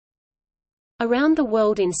Around the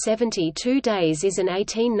World in 72 Days is an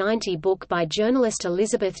 1890 book by journalist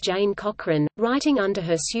Elizabeth Jane Cochrane, writing under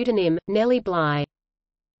her pseudonym, Nellie Bly.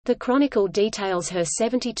 The chronicle details her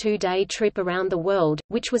 72-day trip around the world,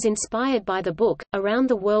 which was inspired by the book, Around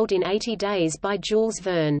the World in 80 Days by Jules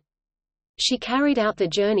Verne. She carried out the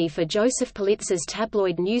journey for Joseph Pulitzer's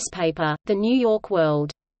tabloid newspaper, The New York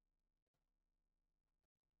World.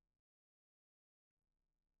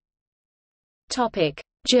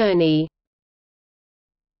 Journey.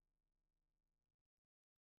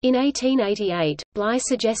 In 1888, Bly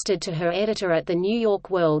suggested to her editor at the New York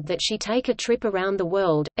World that she take a trip around the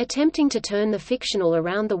world, attempting to turn the fictional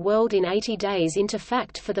Around the World in 80 Days into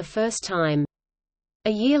fact for the first time. A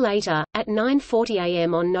year later, at 9:40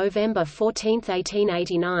 a.m. on November 14,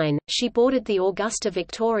 1889, she boarded the Augusta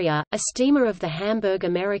Victoria, a steamer of the Hamburg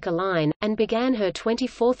America Line, and began her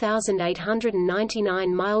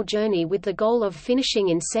 24,899-mile journey with the goal of finishing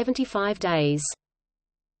in 75 days.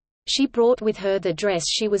 She brought with her the dress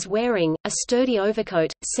she was wearing, a sturdy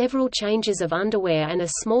overcoat, several changes of underwear and a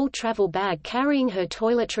small travel bag carrying her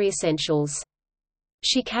toiletry essentials.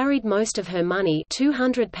 She carried most of her money,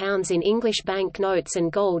 £200 in English bank notes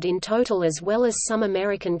and gold in total, as well as some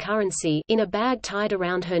American currency, in a bag tied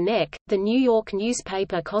around her neck. The New York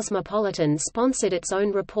newspaper Cosmopolitan sponsored its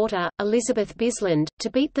own reporter, Elizabeth Bisland,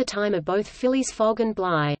 to beat the time of both Phileas Fogg and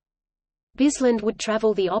Bly. Bisland would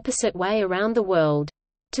travel the opposite way around the world.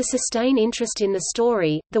 To sustain interest in the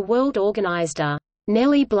story, the World organized a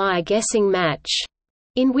Nellie Bly guessing match,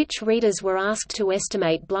 in which readers were asked to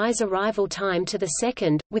estimate Bly's arrival time to the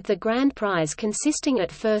second, with the grand prize consisting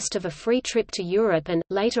at first of a free trip to Europe and,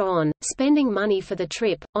 later on, spending money for the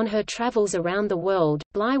trip. On her travels around the world,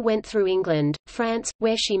 Bly went through England, France,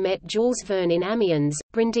 where she met Jules Verne in Amiens,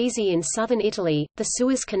 Brindisi in southern Italy, the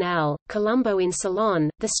Suez Canal, Colombo in Ceylon,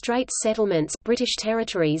 the Straits Settlements British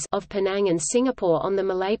territories of Penang and Singapore on the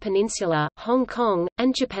Malay Peninsula, Hong Kong,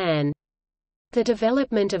 and Japan. The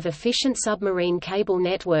development of efficient submarine cable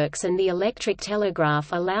networks and the electric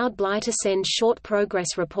telegraph allowed Bly to send short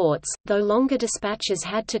progress reports, though longer dispatches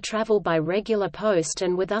had to travel by regular post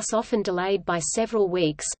and were thus often delayed by several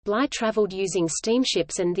weeks. Bly traveled using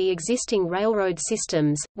steamships and the existing railroad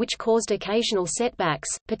systems, which caused occasional setbacks,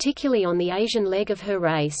 particularly on the Asian leg of her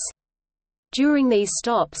race. During these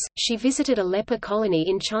stops, she visited a leper colony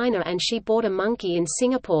in China and she bought a monkey in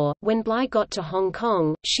Singapore. When Bly got to Hong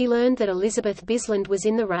Kong, she learned that Elizabeth Bisland was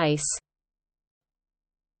in the race.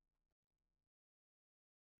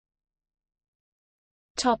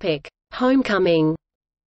 Topic: Homecoming.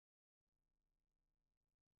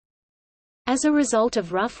 As a result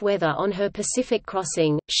of rough weather on her Pacific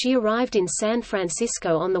crossing, she arrived in San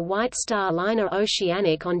Francisco on the White Star liner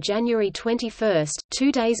Oceanic on January 21,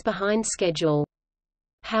 2 days behind schedule.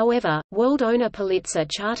 However, world owner Pulitzer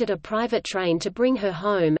chartered a private train to bring her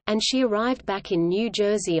home, and she arrived back in New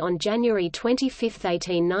Jersey on January 25,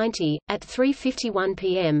 1890, at 3:51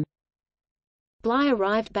 p.m. Bly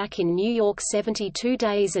arrived back in New York 72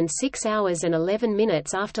 days and 6 hours and 11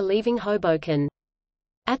 minutes after leaving Hoboken.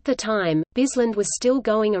 At the time, Bisland was still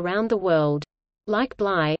going around the world. Like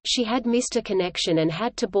Bly, she had missed a connection and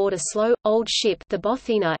had to board a slow, old ship, the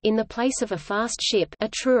Bothina, in the place of a fast ship,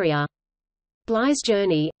 Etruria. Bly's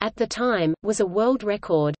journey, at the time, was a world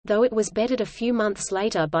record, though it was bettered a few months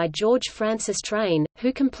later by George Francis Train,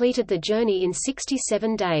 who completed the journey in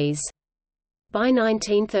 67 days. By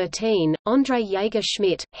 1913, André Jaeger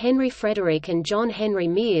Schmidt, Henry Frederick and John Henry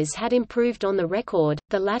Mears had improved on the record,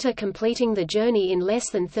 the latter completing the journey in less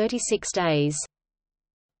than 36 days.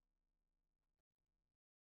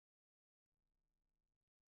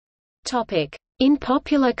 In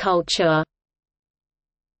popular culture.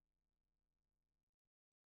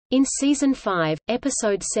 In Season 5,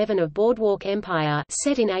 Episode 7 of Boardwalk Empire,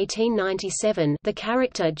 set in 1897, the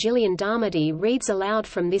character Gillian Darmody reads aloud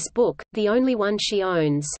from this book, the only one she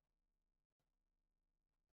owns.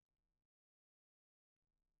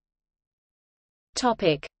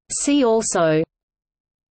 See also: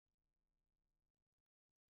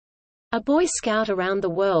 A Boy Scout Around the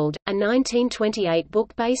World, a 1928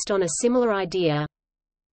 book based on a similar idea.